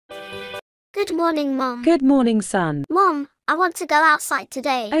Good morning, Mom. Good morning, son. Mom, I want to go outside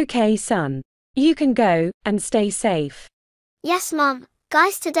today. Okay, son. You can go and stay safe. Yes, Mom.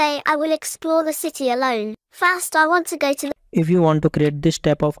 Guys, today I will explore the city alone. First, I want to go to the... If you want to create this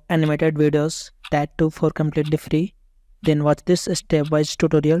type of animated videos, that too for completely free, then watch this step-wise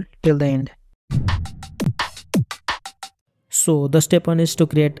tutorial till the end. So the step 1 is to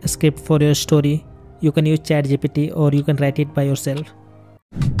create a script for your story. You can use ChatGPT or you can write it by yourself.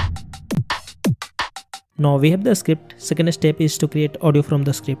 Now we have the script. Second step is to create audio from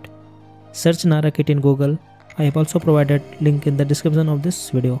the script. Search Narakit in Google. I have also provided link in the description of this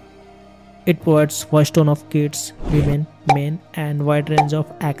video. It provides voice tone of kids, women, men and wide range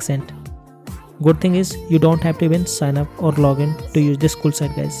of accent. Good thing is you don't have to even sign up or log in to use this cool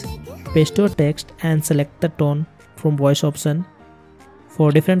site, guys. Paste your text and select the tone from voice option.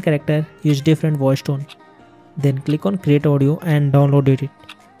 For different character, use different voice tone. Then click on create audio and download it.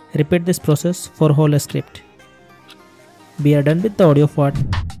 Repeat this process for whole script. We are done with the audio part.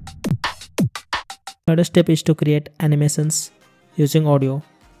 Third step is to create animations using audio.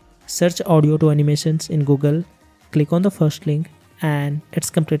 Search audio to animations in Google. Click on the first link and it's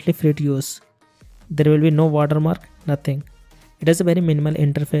completely free to use. There will be no watermark, nothing. It has a very minimal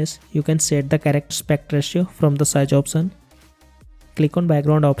interface. You can set the character aspect ratio from the size option. Click on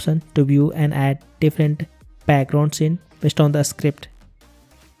background option to view and add different background scene based on the script.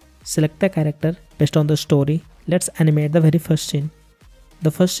 Select the character based on the story. Let's animate the very first scene. The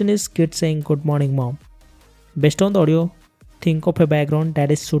first scene is kid saying good morning mom. Based on the audio, think of a background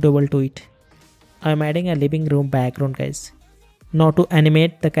that is suitable to it. I am adding a living room background, guys. Now to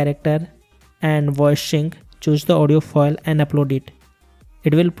animate the character and voice sync, choose the audio file and upload it.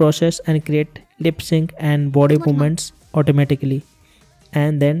 It will process and create lip sync and body movements automatically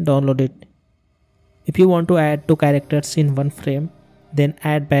and then download it. If you want to add two characters in one frame, then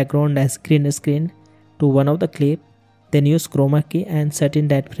add background as green screen to one of the clip, then use chroma key and set in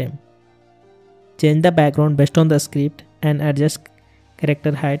that frame. Change the background based on the script and adjust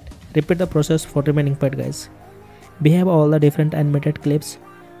character height. Repeat the process for remaining part, guys. We have all the different animated clips.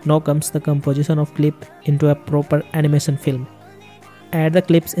 Now comes the composition of clip into a proper animation film. Add the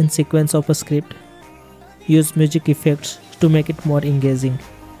clips in sequence of a script. Use music effects to make it more engaging.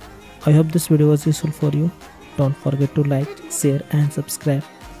 I hope this video was useful for you. Don't forget to like, share and subscribe.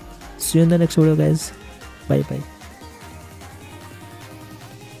 See you in the next video, guys. Bye bye.